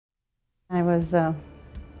was a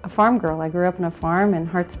farm girl. I grew up on a farm in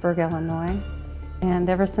Hartsburg, Illinois. And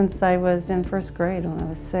ever since I was in first grade, when I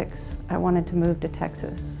was 6, I wanted to move to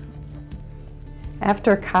Texas.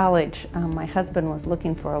 After college, my husband was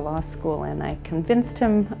looking for a law school, and I convinced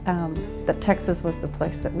him that Texas was the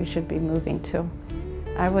place that we should be moving to.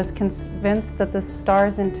 I was convinced that the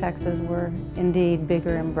stars in Texas were indeed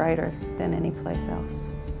bigger and brighter than any place else.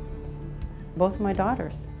 Both my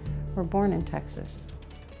daughters were born in Texas.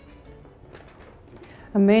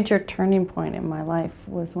 A major turning point in my life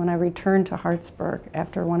was when I returned to Hartsburg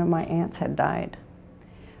after one of my aunts had died.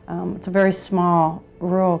 It's a very small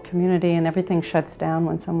rural community, and everything shuts down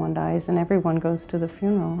when someone dies, and everyone goes to the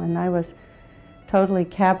funeral. And I was totally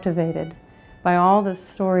captivated by all the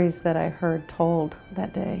stories that I heard told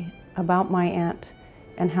that day about my aunt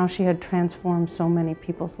and how she had transformed so many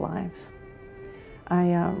people's lives.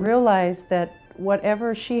 I realized that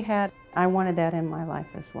whatever she had, I wanted that in my life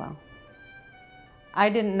as well. I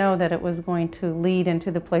didn't know that it was going to lead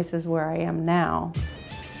into the places where I am now.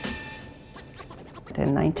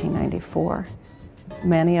 In 1994,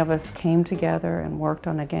 many of us came together and worked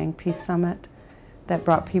on a gang peace summit that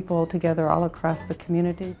brought people together all across the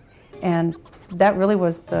community. And that really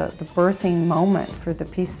was the birthing moment for the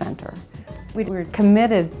Peace Center. We were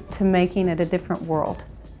committed to making it a different world.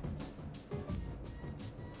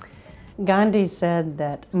 Gandhi said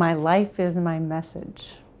that my life is my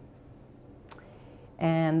message.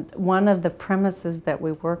 And one of the premises that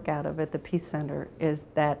we work out of at the Peace Center is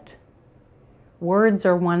that words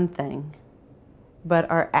are one thing, but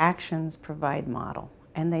our actions provide model,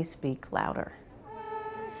 and they speak louder.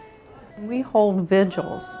 We hold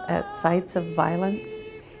vigils at sites of violence.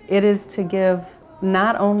 It is to give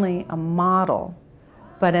not only a model,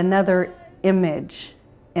 but another image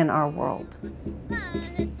in our world.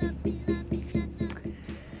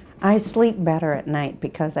 I sleep better at night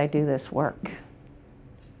because I do this work.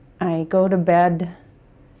 I go to bed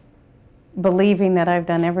believing that I've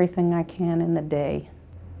done everything I can in the day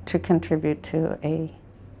to contribute to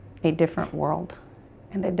a different world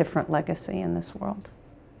and a different legacy in this world.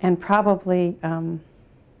 And probably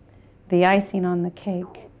the icing on the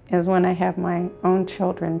cake is when I have my own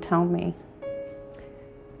children tell me,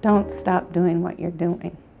 don't stop doing what you're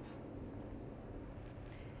doing.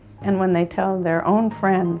 And when they tell their own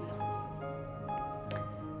friends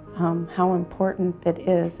how important it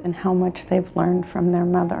is and how much they've learned from their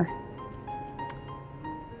mother.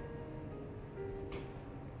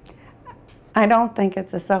 I don't think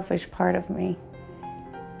it's a selfish part of me,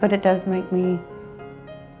 but it does make me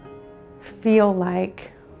feel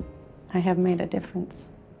like I have made a difference.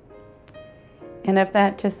 And if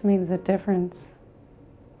that just means a difference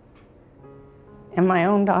in my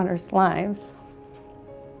own daughters' lives,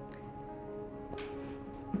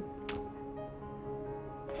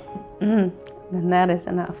 then that is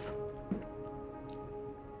enough.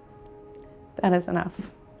 That is enough.